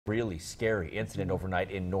Really scary incident overnight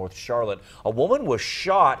in North Charlotte. A woman was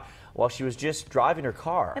shot while she was just driving her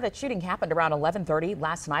car. That shooting happened around 11:30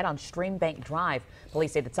 last night on Streambank Drive.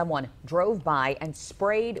 Police say that someone drove by and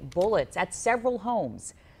sprayed bullets at several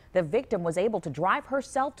homes. The victim was able to drive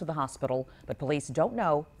herself to the hospital, but police don't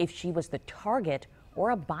know if she was the target or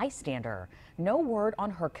a bystander. No word on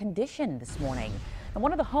her condition this morning. And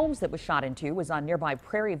one of the homes that was shot into was on nearby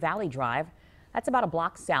Prairie Valley Drive. That's about a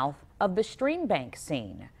block south of the Streambank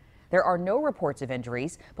scene. There are no reports of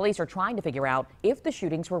injuries. Police are trying to figure out if the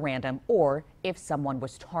shootings were random or if someone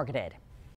was targeted.